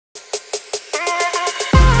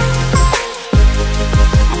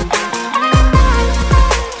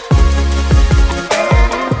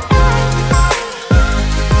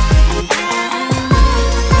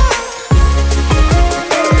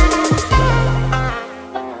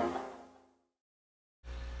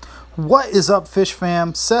What is up, fish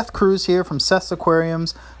fam? Seth Cruz here from Seth's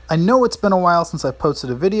Aquariums. I know it's been a while since I've posted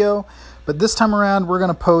a video, but this time around we're going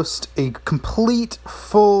to post a complete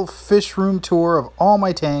full fish room tour of all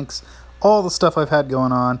my tanks, all the stuff I've had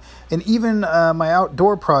going on, and even my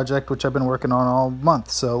outdoor project, which I've been working on all month.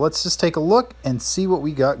 So let's just take a look and see what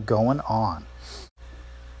we got going on.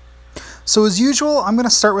 So as usual, I'm going to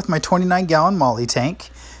start with my 29-gallon molly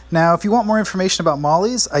tank. Now, if you want more information about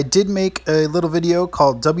mollies, I did make a little video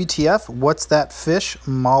called WTF, What's That Fish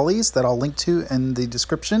Mollies, that I'll link to in the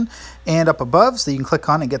description and up above, so you can click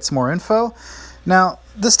on it and get some more info. Now,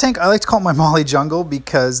 this tank, I like to call it my molly jungle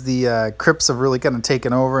because the crypts have really kind of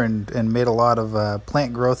taken over and made a lot of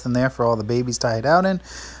plant growth in there for all the babies to hide out in.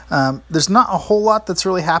 There's not a whole lot that's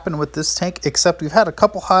really happened with this tank, except we've had a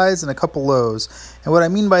couple highs and a couple lows. And what I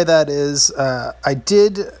mean by that is I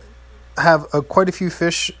did have quite a few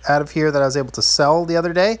fish out of here that I was able to sell the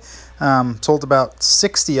other day. Sold about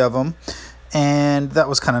 60 of them, and that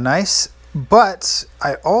was kind of nice. But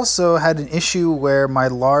I also had an issue where my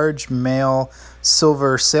large male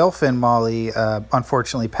silver sailfin molly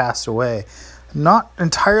unfortunately passed away. Not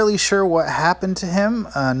entirely sure what happened to him.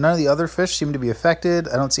 None of the other fish seem to be affected.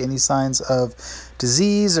 I don't see any signs of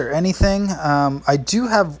disease or anything. I do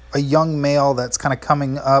have a young male that's kind of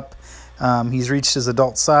coming up. He's reached his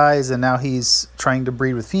adult size, and now he's trying to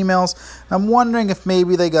breed with females. I'm wondering if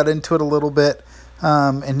maybe they got into it a little bit,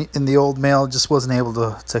 and the old male just wasn't able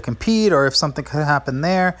to compete, or if something could happen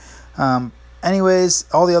there. Anyways,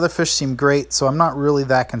 all the other fish seem great, so I'm not really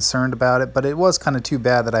that concerned about it, but it was kind of too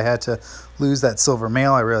bad that I had to lose that silver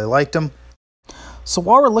male. I really liked him. So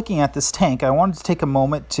while we're looking at this tank, I wanted to take a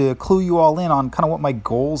moment to clue you all in on kind of what my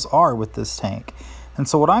goals are with this tank. And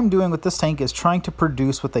so what I'm doing with this tank is trying to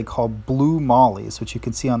produce what they call blue mollies, which you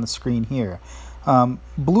can see on the screen here.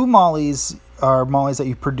 Blue mollies are mollies that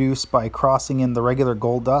you produce by crossing in the regular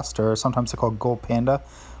gold dust, or sometimes they're called gold panda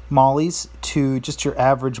mollies, to just your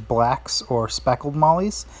average blacks or speckled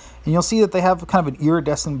mollies. And you'll see that they have kind of an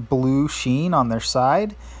iridescent blue sheen on their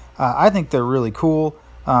side. I think they're really cool.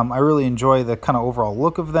 I really enjoy the kind of overall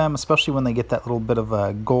look of them, especially when they get that little bit of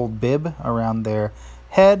a gold bib around their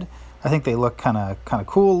head. I think they look kind of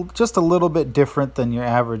cool, just a little bit different than your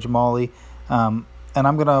average molly. And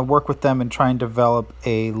I'm going to work with them and try and develop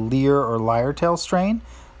a leer or lyre-tail strain,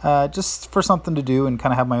 just for something to do and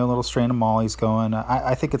kind of have my own little strain of mollies going.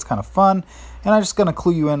 I think it's kind of fun, and I'm just going to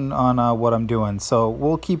clue you in on what I'm doing. So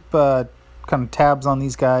we'll keep kind of tabs on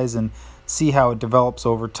these guys and see how it develops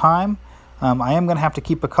over time. I am going to have to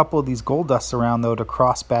keep a couple of these gold dusts around, though, to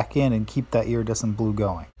cross back in and keep that iridescent blue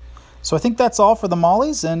going. So I think that's all for the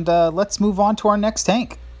mollies, and let's move on to our next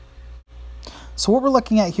tank. So what we're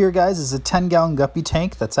looking at here, guys, is a 10-gallon guppy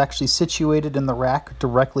tank that's actually situated in the rack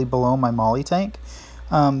directly below my molly tank.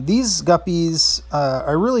 These guppies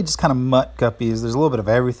are really just kind of mutt guppies. There's a little bit of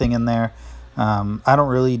everything in there. I don't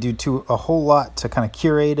really do a whole lot to kind of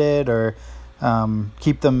curate it or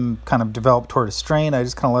keep them kind of developed toward a strain. I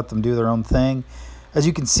just kind of let them do their own thing. As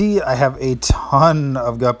you can see, I have a ton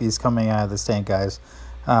of guppies coming out of this tank, guys.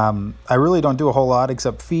 I really don't do a whole lot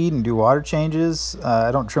except feed and do water changes.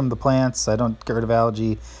 I don't trim the plants. I don't get rid of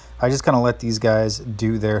algae. I just kind of let these guys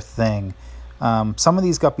do their thing. Some of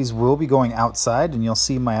these guppies will be going outside, and you'll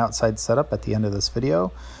see my outside setup at the end of this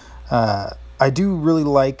video. I do really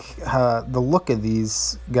like the look of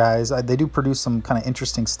these guys. They do produce some kind of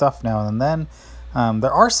interesting stuff now and then.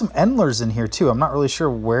 There are some endlers in here too. I'm not really sure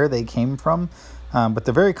where they came from, but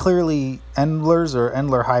they're very clearly endlers or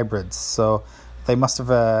endler hybrids. So they must have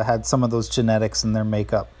had some of those genetics in their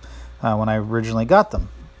makeup when I originally got them.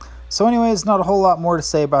 So anyways, not a whole lot more to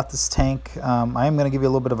say about this tank. I am going to give you a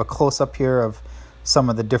little bit of a close-up here of some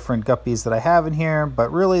of the different guppies that I have in here,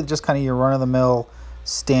 but really just kind of your run-of-the-mill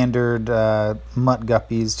standard mutt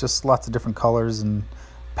guppies, just lots of different colors and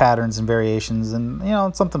patterns and variations, and you know,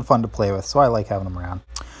 it's something fun to play with, so I like having them around.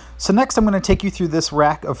 So next I'm going to take you through this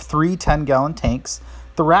rack of 3 10-gallon tanks.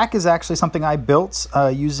 The rack is actually something I built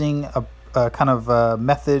using a kind of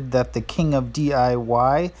method that the King of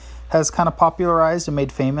DIY has kind of popularized and made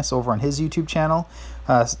famous over on his YouTube channel.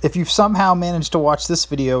 If you've somehow managed to watch this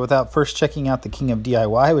video without first checking out the King of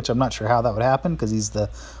DIY, which I'm not sure how that would happen because he's the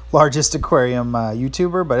largest aquarium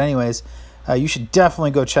YouTuber, but anyways, you should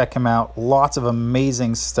definitely go check him out. Lots of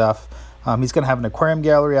amazing stuff. He's going to have an aquarium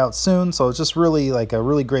gallery out soon, so it's just really like a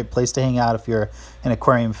really great place to hang out if you're an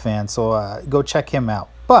aquarium fan. So go check him out.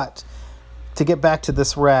 But to get back to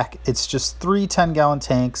this rack, it's just 3 10-gallon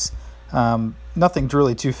tanks. Nothing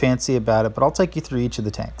really too fancy about it, but I'll take you through each of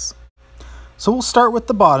the tanks. So we'll start with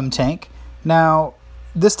the bottom tank. Now,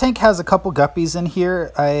 this tank has a couple guppies in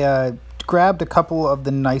here. I grabbed a couple of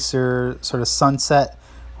the nicer sort of sunset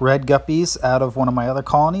red guppies out of one of my other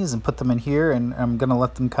colonies and put them in here, and I'm going to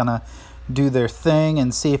let them kind of do their thing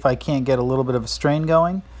and see if I can't get a little bit of a strain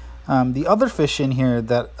going. The other fish in here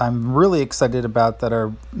that I'm really excited about that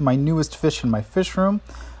are my newest fish in my fish room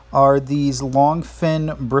are these long fin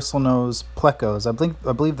bristlenose plecos.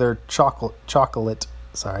 I believe they're chocolate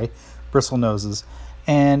bristlenoses.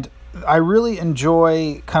 And I really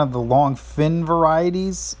enjoy kind of the long fin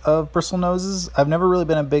varieties of bristlenoses. I've never really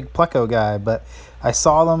been a big pleco guy, but I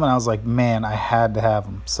saw them and I was like, man, I had to have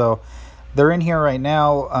them. So they're in here right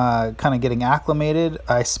now, kind of getting acclimated.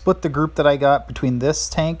 I split the group that I got between this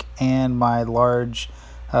tank and my large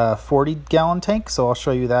 40-gallon tank, so I'll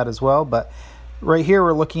show you that as well. But right here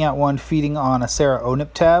we're looking at one feeding on a Sarah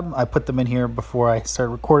Onip tab. I put them in here before I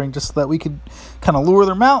started recording just so that we could kind of lure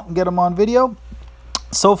them out and get them on video.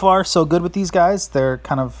 So far, so good with these guys. They're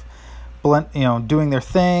kind of doing their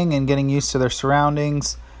thing and getting used to their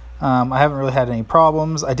surroundings. I haven't really had any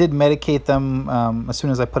problems. I did medicate them as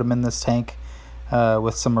soon as I put them in this tank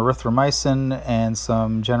with some erythromycin and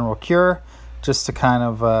some general cure, just to kind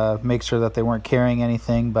of make sure that they weren't carrying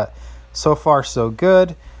anything. But so far, so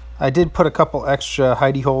good. I did put a couple extra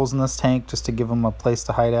hidey holes in this tank just to give them a place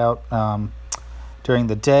to hide out during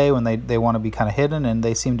the day when they want to be kind of hidden, and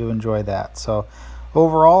they seem to enjoy that. So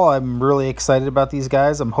overall, I'm really excited about these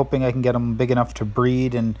guys. I'm hoping I can get them big enough to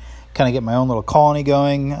breed and kind of get my own little colony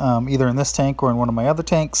going, either in this tank or in one of my other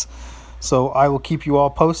tanks. So I will keep you all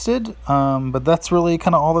posted, but that's really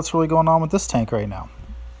kind of all that's really going on with this tank right now.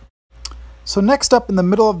 So next up in the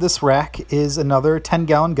middle of this rack is another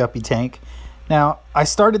 10-gallon guppy tank. Now, I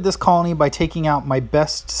started this colony by taking out my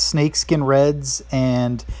best snakeskin reds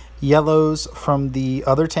and yellows from the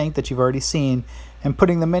other tank that you've already seen and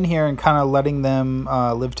putting them in here and kind of letting them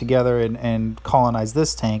live together and colonize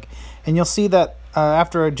this tank. And you'll see that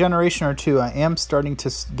after a generation or two, I am starting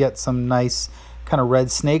to get some nice kind of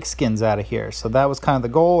red snake skins out of here. So that was kind of the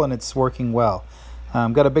goal, and it's working well.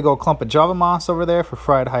 Got a big old clump of Java moss over there for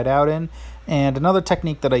Fry to hide out in. And another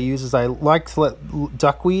technique that I use is I like to let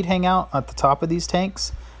duckweed hang out at the top of these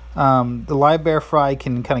tanks. The live bear fry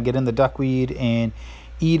can kind of get in the duckweed and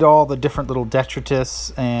eat all the different little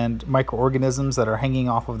detritus and microorganisms that are hanging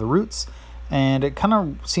off of the roots. And it kind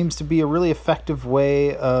of seems to be a really effective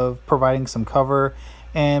way of providing some cover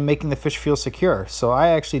and making the fish feel secure. So I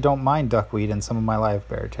actually don't mind duckweed in some of my live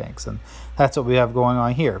bear tanks, and that's what we have going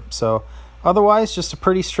on here. So otherwise, just a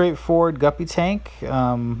pretty straightforward guppy tank.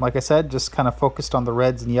 Like I said, just kind of focused on the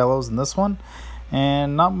reds and yellows in this one,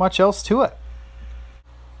 and not much else to it.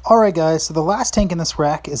 Alright guys, so the last tank in this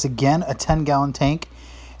rack is again a 10-gallon tank.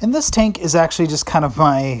 And this tank is actually just kind of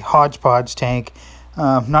my hodgepodge tank.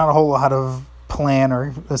 Not a whole lot of plan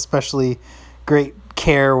or especially great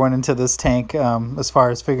care went into this tank as far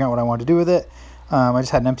as figuring out what I wanted to do with it. I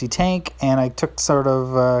just had an empty tank, and I took sort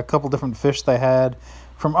of a couple different fish that I had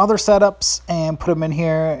from other setups and put them in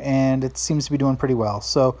here, and it seems to be doing pretty well.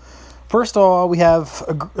 So first of all, we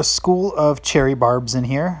have a school of cherry barbs in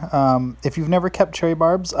here. If you've never kept cherry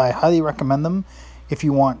barbs, I highly recommend them if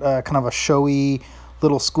you want kind of a showy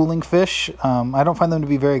little schooling fish. I don't find them to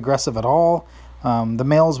be very aggressive at all. The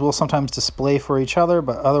males will sometimes display for each other,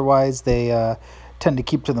 but otherwise they tend to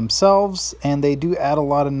keep to themselves, and they do add a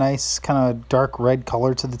lot of nice kind of dark red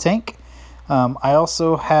color to the tank. I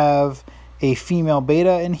also have a female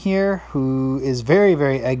beta in here who is very,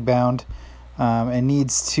 very egg bound and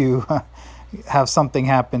needs to have something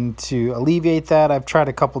happen to alleviate that. I've tried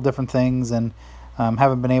a couple different things and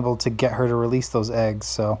haven't been able to get her to release those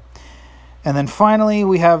eggs. And then finally,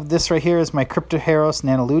 we have this right here is my Cryptoheros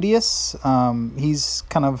nanoluteus. He's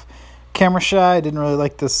kind of camera shy. I didn't really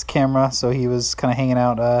like this camera, so he was kind of hanging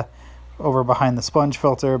out over behind the sponge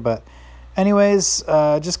filter. But anyways,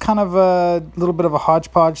 just kind of a little bit of a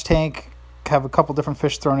hodgepodge tank. Have a couple different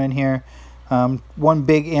fish thrown in here. One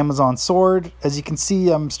big Amazon sword. As you can see,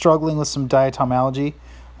 I'm struggling with some diatom algae.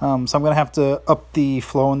 So I'm going to have to up the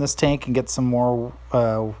flow in this tank and get some more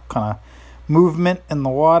kind of movement in the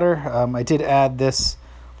water. I did add this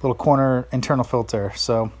little corner internal filter,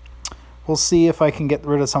 so we'll see if I can get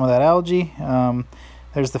rid of some of that algae.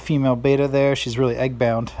 There's the female beta there. She's really egg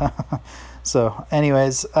bound. So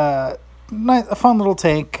anyways, a fun little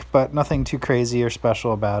tank, but nothing too crazy or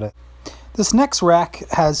special about it. This next rack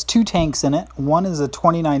has two tanks in it. One is a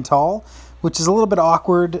 29 tall, which is a little bit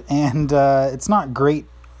awkward, and it's not great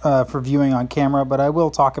for viewing on camera, but I will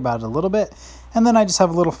talk about it a little bit. And then I just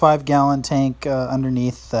have a little 5-gallon tank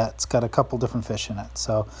underneath that's got a couple different fish in it.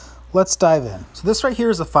 So let's dive in. So this right here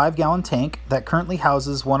is a 5-gallon tank that currently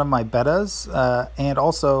houses one of my bettas and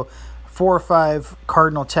also 4 or 5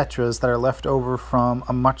 cardinal tetras that are left over from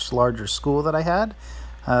a much larger school that I had.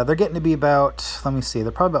 They're getting to be about, let me see,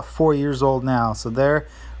 they're probably about 4 years old now, so they're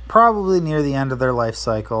probably near the end of their life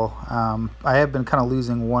cycle. I have been kind of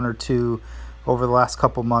losing one or two over the last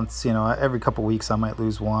couple months. You know, every couple weeks I might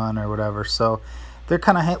lose one or whatever. So they're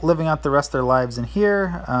kind of living out the rest of their lives in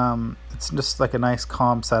here. It's just like a nice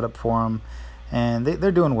calm setup for them, and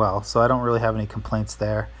they're doing well, so I don't really have any complaints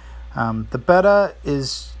there. The betta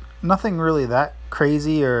is nothing really that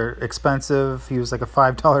crazy or expensive. He was like a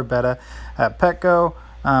 $5 betta at Petco.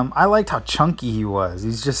 I liked how chunky he was.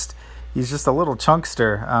 He's just a little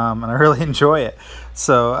chunkster, and I really enjoy it.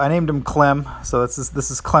 So I named him Clem. So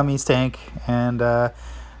this is Clemmy's tank, and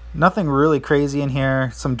nothing really crazy in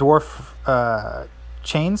here. Some dwarf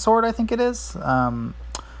chain sword, I think it is.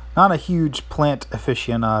 Not a huge plant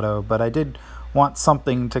aficionado, but I did want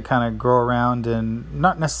something to kind of grow around and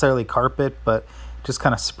not necessarily carpet, but just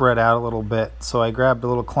kind of spread out a little bit. So I grabbed a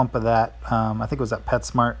little clump of that. I think it was at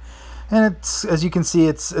PetSmart. And it's, as you can see,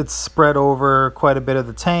 it's spread over quite a bit of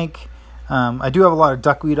the tank. I do have a lot of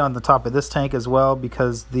duckweed on the top of this tank as well,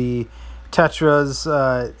 because the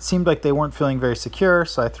tetras seemed like they weren't feeling very secure,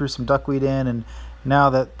 so I threw some duckweed in, and now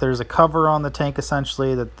that there's a cover on the tank,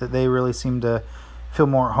 essentially, that they really seem to feel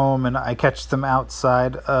more at home, and I catch them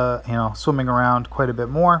outside, you know, swimming around quite a bit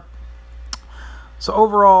more. So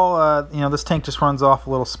overall, you know, this tank just runs off a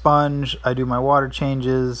little sponge. I do my water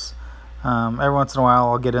changes. Every once in a while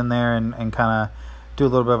I'll get in there and kind of do a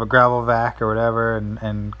little bit of a gravel vac or whatever,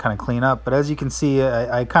 and kind of clean up. But as you can see,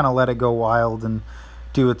 I kind of let it go wild and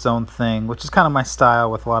do its own thing, which is kind of my style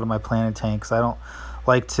with a lot of my planted tanks. I don't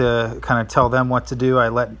like to kind of tell them what to do. I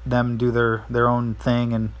let them do their own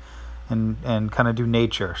thing and kind of do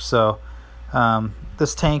nature. So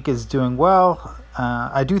this tank is doing well.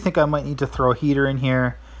 I do think I might need to throw a heater in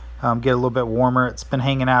here, get a little bit warmer. It's been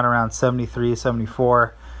hanging out around 73,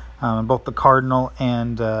 74. Both the Cardinal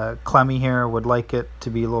and Clemmy here would like it to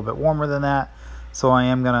be a little bit warmer than that. So I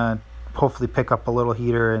am going to hopefully pick up a little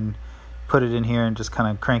heater and put it in here and just kind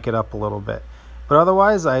of crank it up a little bit. But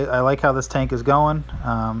otherwise, I like how this tank is going,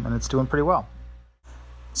 and it's doing pretty well.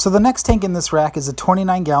 So the next tank in this rack is a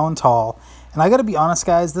 29-gallon tall. And I got to be honest,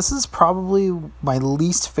 guys, this is probably my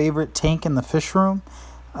least favorite tank in the fish room.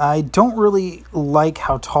 I don't really like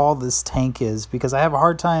how tall this tank is, because I have a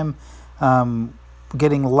hard time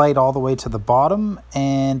getting light all the way to the bottom.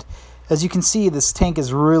 And as you can see, this tank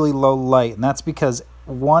is really low light, and that's because,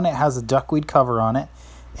 one, it has a duckweed cover on it,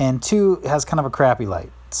 and two, it has kind of a crappy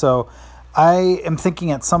light. So I am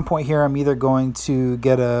thinking at some point here I'm either going to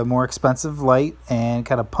get a more expensive light and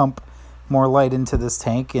kind of pump more light into this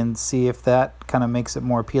tank and see if that kind of makes it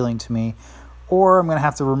more appealing to me, or I'm going to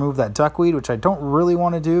have to remove that duckweed, which I don't really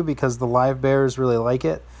want to do because the live bears really like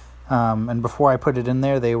it. And before I put it in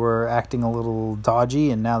there, they were acting a little dodgy,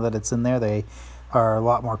 and now that it's in there, they are a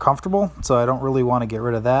lot more comfortable. So I don't really want to get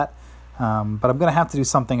rid of that. But I'm going to have to do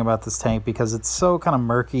something about this tank because it's so kind of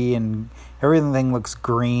murky and everything looks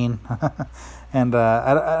green. And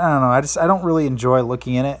I don't know, I don't really enjoy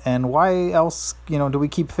looking in it. And why else, you know, do we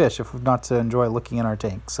keep fish if not to enjoy looking in our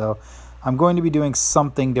tank? So I'm going to be doing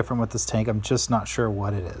something different with this tank. I'm just not sure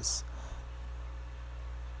what it is.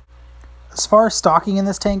 As far as stocking in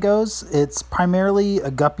this tank goes, it's primarily a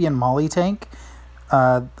guppy and molly tank.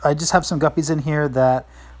 I just have some guppies in here that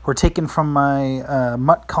were taken from my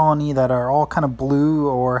mutt colony that are all kind of blue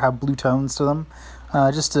or have blue tones to them,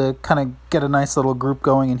 just to kind of get a nice little group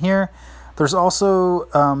going in here. There's also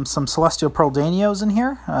some celestial pearl danios in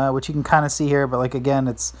here, which you can kind of see here, but like again,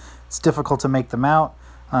 it's difficult to make them out.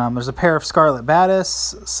 There's a pair of scarlet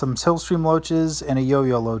batis, some Hillstream loaches, and a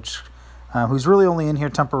yo-yo loach, who's really only in here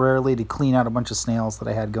temporarily to clean out a bunch of snails that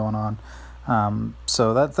I had going on.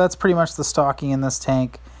 So that's pretty much the stocking in this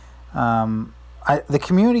tank. The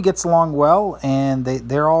community gets along well, and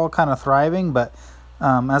they're all kind of thriving, but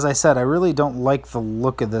as I said, I really don't like the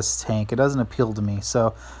look of this tank. It doesn't appeal to me,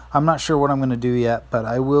 so I'm not sure what I'm going to do yet, but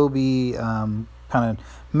I will be kind of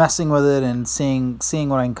messing with it and seeing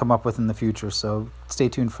what I can come up with in the future, so stay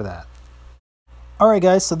tuned for that. Alright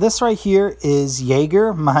guys, so this right here is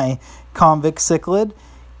Jaeger, my convict cichlid.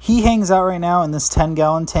 He hangs out right now in this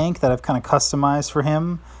 10-gallon tank that I've kind of customized for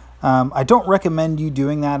him. I don't recommend you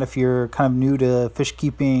doing that if you're kind of new to fish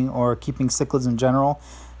keeping or keeping cichlids in general.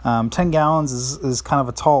 10 gallons is kind of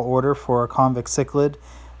a tall order for a convict cichlid.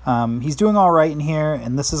 He's doing all right in here,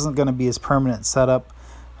 and this isn't going to be his permanent setup.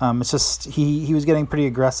 It's just he was getting pretty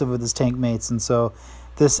aggressive with his tank mates, and so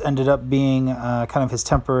this ended up being kind of his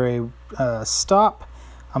temporary stop.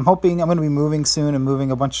 I'm hoping I'm going to be moving soon and moving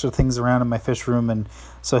a bunch of things around in my fish room, and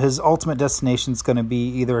so his ultimate destination is going to be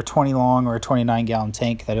either a 20 long or a 29-gallon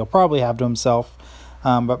tank that he'll probably have to himself.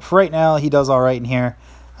 But for right now, he does all right in here.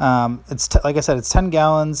 Like I said, it's 10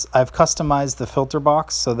 gallons. I've customized the filter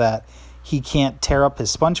box so that he can't tear up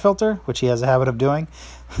his sponge filter, which he has a habit of doing.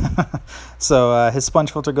 So his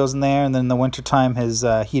sponge filter goes in there, and then in the wintertime his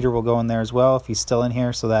heater will go in there as well if he's still in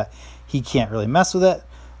here, so that he can't really mess with it.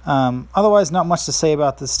 Otherwise, not much to say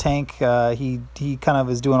about this tank. He kind of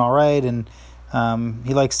is doing all right, and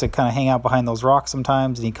he likes to kind of hang out behind those rocks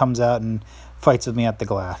sometimes, and he comes out and fights with me at the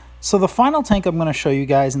glass. So the final tank I'm going to show you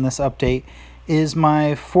guys in this update is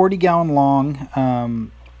my 40-gallon long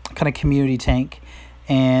kind of community tank.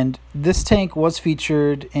 And this tank was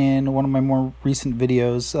featured in one of my more recent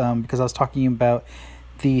videos because I was talking about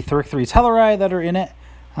the Thric-3 telluri that are in it.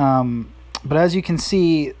 But as you can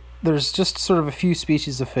see, there's just sort of a few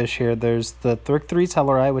species of fish here. There's the Thric-3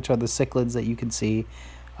 telluri, which are the cichlids that you can see.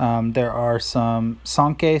 There are some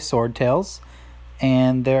Sankey swordtails,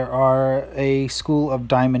 and there are a school of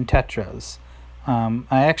diamond tetras.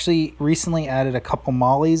 I actually recently added a couple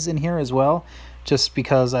mollies in here as well, just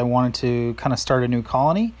because I wanted to kind of start a new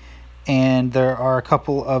colony. And there are a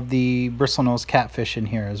couple of the bristlenose catfish in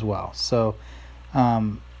here as well. So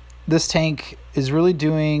this tank is really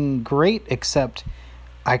doing great, except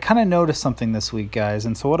I kind of noticed something this week, guys.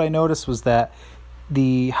 And so what I noticed was that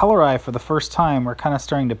the Helleri, for the first time, are kind of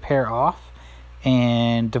starting to pair off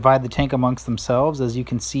and divide the tank amongst themselves. As you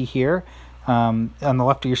can see here, on the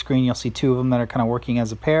left of your screen, you'll see two of them that are kind of working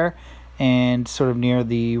as a pair. And sort of near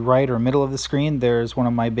the right or middle of the screen, there's one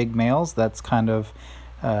of my big males that's kind of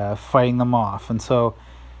fighting them off. And so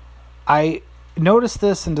I noticed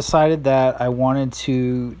this and decided that I wanted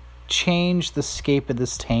to change the scape of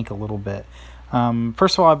this tank a little bit.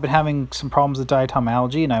 First of all, I've been having some problems with diatom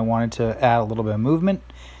algae, and I wanted to add a little bit of movement.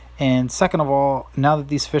 And second of all, now that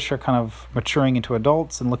these fish are kind of maturing into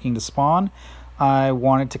adults and looking to spawn, I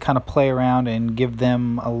wanted to kind of play around and give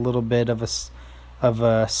them a little bit of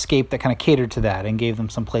a scape that kind of catered to that and gave them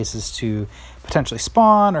some places to potentially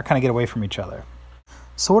spawn or kind of get away from each other.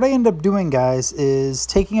 So what I ended up doing, guys, is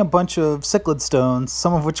taking a bunch of cichlid stones,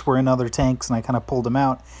 some of which were in other tanks, and I kind of pulled them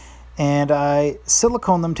out, and I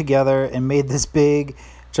siliconed them together and made this big,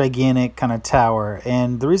 gigantic kind of tower.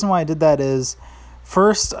 And the reason why I did that is,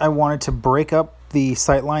 first, I wanted to break up the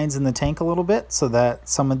sight lines in the tank a little bit so that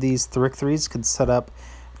some of these Thric-3s could set up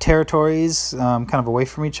territories kind of away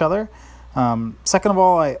from each other. Second of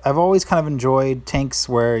all, I've always kind of enjoyed tanks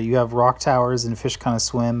where you have rock towers and fish kind of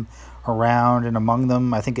swim around and among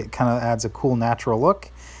them. I think it kind of adds a cool natural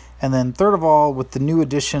look. And then third of all, with the new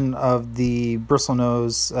addition of the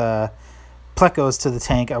bristlenose plecos to the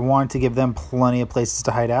tank, I wanted to give them plenty of places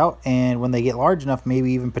to hide out, and when they get large enough,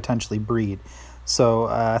 maybe even potentially breed. So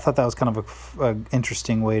I thought that was kind of an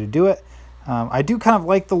interesting way to do it. I do kind of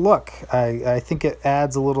like the look. I think it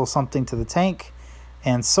adds a little something to the tank,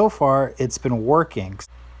 and so far it's been working.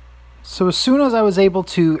 So as soon as I was able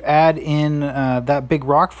to add in that big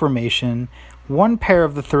rock formation, one pair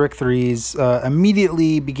of the Thric-3s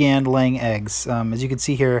immediately began laying eggs. As you can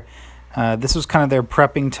see here, this was kind of their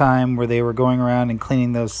prepping time where they were going around and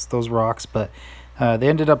cleaning those rocks, but they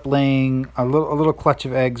ended up laying a little clutch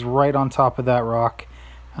of eggs right on top of that rock.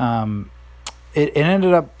 It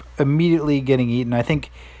ended up immediately getting eaten. I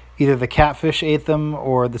think either the catfish ate them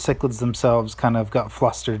or the cichlids themselves kind of got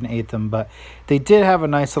flustered and ate them, but they did have a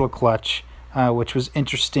nice little clutch, which was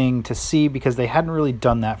interesting to see because they hadn't really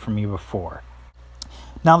done that for me before.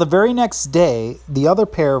 Now, the very next day, the other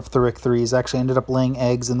pair of Thric-3s actually ended up laying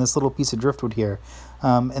eggs in this little piece of driftwood here.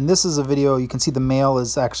 And this is a video, you can see the male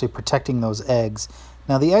is actually protecting those eggs.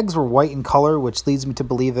 Now, the eggs were white in color, which leads me to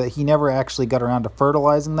believe that he never actually got around to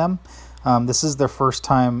fertilizing them. This is their first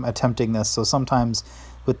time attempting this, so sometimes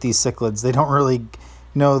with these cichlids, they don't really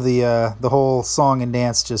know the whole song and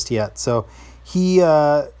dance just yet. So he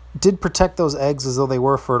did protect those eggs as though they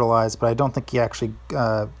were fertilized, but I don't think he actually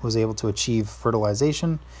was able to achieve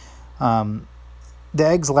fertilization. The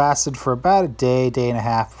eggs lasted for about a day and a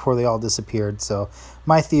half before they all disappeared. So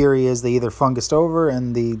my theory is they either fungused over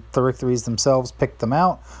and the Thric-3s themselves picked them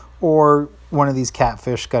out, or one of these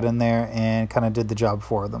catfish got in there and kind of did the job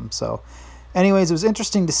for them. So anyways, it was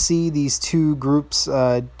interesting to see these two groups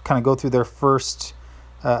kind of go through their first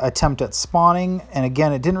attempt at spawning. And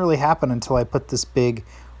again, it didn't really happen until I put this big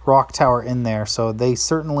rock tower in there. So they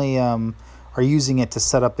certainly are using it to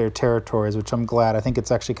set up their territories, which I'm glad. I think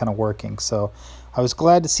it's actually kind of working. So I was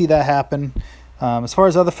glad to see that happen. As far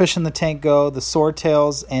as other fish in the tank go, the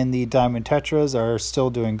swordtails and the diamond tetras are still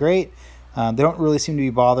doing great. They don't really seem to be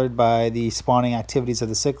bothered by the spawning activities of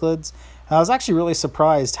the cichlids. I was actually really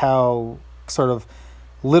surprised how sort of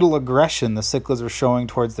little aggression the cichlids were showing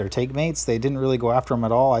towards their tank mates. They didn't really go after them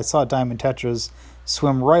at all. I saw diamond tetras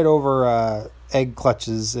swim right over egg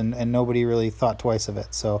clutches, and nobody really thought twice of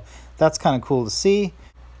it. So that's kind of cool to see.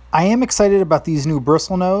 I am excited about these new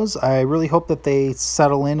bristlenose. I really hope that they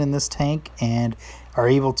settle in this tank and are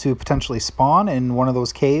able to potentially spawn in one of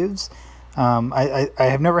those caves. I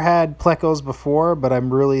have never had plecos before, but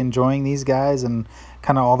I'm really enjoying these guys and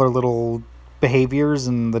kind of all their little behaviors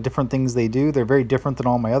and the different things they do. They're very different than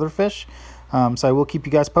all my other fish, so I will keep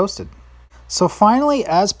you guys posted. So finally,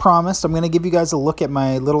 as promised, I'm going to give you guys a look at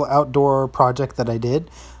my little outdoor project that I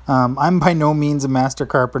did. I'm by no means a master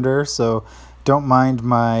carpenter, so don't mind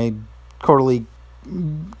my totally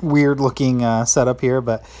weird looking setup here,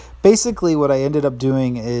 but basically what I ended up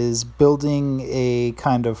doing is building a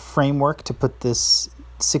kind of framework to put this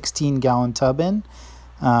 16-gallon tub in.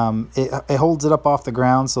 It holds it up off the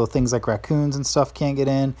ground so things like raccoons and stuff can't get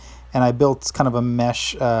in, and I built kind of a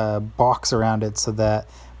mesh box around it so that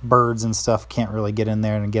birds and stuff can't really get in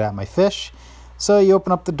there and get at my fish. So you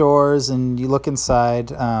open up the doors and you look inside.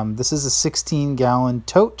 This is a 16-gallon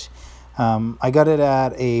tote. I got it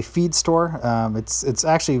at a feed store. It's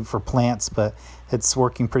actually for plants, but it's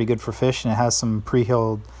working pretty good for fish, and it has some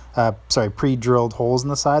pre-drilled holes in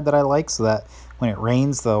the side that I like, so that when it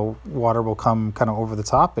rains, the water will come kind of over the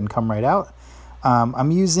top and come right out. I'm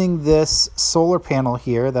using this solar panel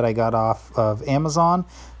here that I got off of Amazon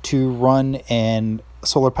to run an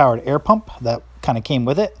solar-powered air pump that kind of came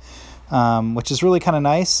with it, which is really kind of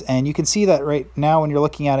nice. And you can see that right now when you're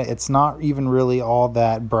looking at it, it's not even really all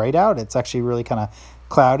that bright out. It's actually really kind of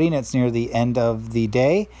cloudy, and it's near the end of the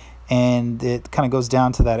day, and it kind of goes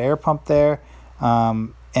down to that air pump there.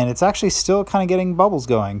 And it's actually still kind of getting bubbles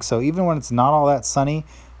going. So even when it's not all that sunny,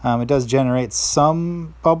 it does generate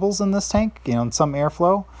some bubbles in this tank, and some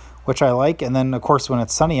airflow, which I like. And then of course when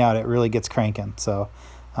it's sunny out, it really gets cranking. So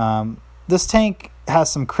this tank has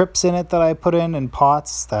some crypts in it that I put in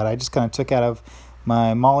pots that I just kind of took out of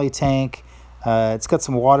my molly tank. It's got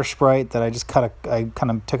some water sprite that I just kind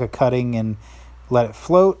of took a cutting and let it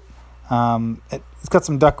float. It's got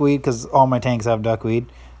some duckweed because all my tanks have duckweed.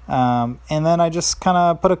 And then I just kind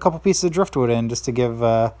of put a couple pieces of driftwood in just to give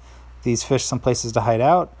these fish some places to hide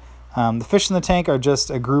out. The fish in the tank are just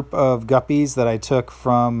a group of guppies that I took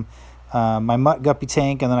from my mutt guppy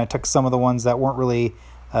tank, and then I took some of the ones that weren't really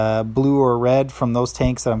blue or red from those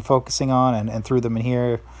tanks that I'm focusing on and threw them in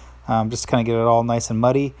here just to kind of get it all nice and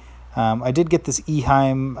muddy. I did get this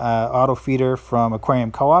Eheim auto feeder from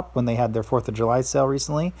Aquarium Co-op when they had their 4th of July sale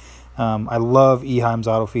recently. I love Eheim's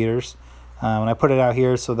auto feeders. And I put it out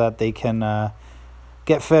here so that they can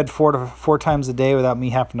get fed four times a day without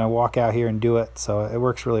me having to walk out here and do it. So it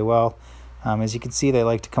works really well. As you can see, they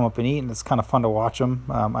like to come up and eat, and it's kind of fun to watch them.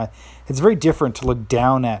 It's very different to look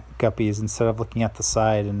down at guppies instead of looking at the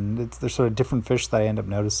side, and they're sort of different fish that I end up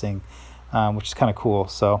noticing, which is kind of cool.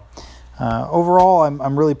 So overall,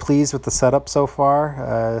 I'm really pleased with the setup so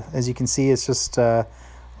far. As you can see, it's just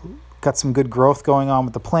got some good growth going on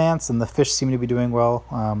with the plants, and the fish seem to be doing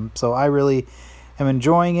well. So I really am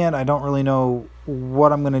enjoying it. I don't really know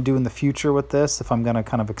what I'm going to do in the future with this, if I'm going to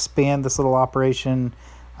kind of expand this little operation,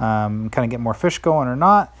 kind of get more fish going or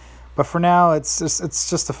not. But for now, it's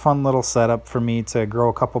just a fun little setup for me to grow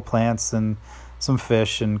a couple plants and some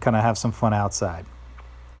fish and kind of have some fun outside.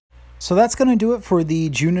 So that's going to do it for the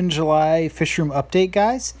June and July fish room update,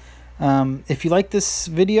 guys. If you like this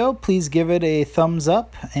video, please give it a thumbs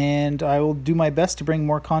up, and I will do my best to bring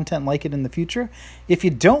more content like it in the future. If you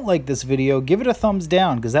don't like this video, give it a thumbs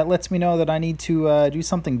down, because that lets me know that I need to do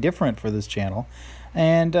something different for this channel.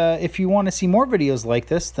 And if you want to see more videos like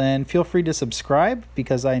this, then feel free to subscribe,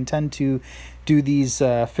 because I intend to do these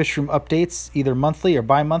fish room updates either monthly or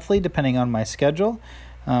bi-monthly, depending on my schedule.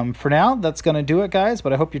 For now, that's going to do it, guys,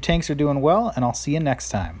 but I hope your tanks are doing well, and I'll see you next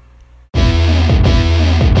time.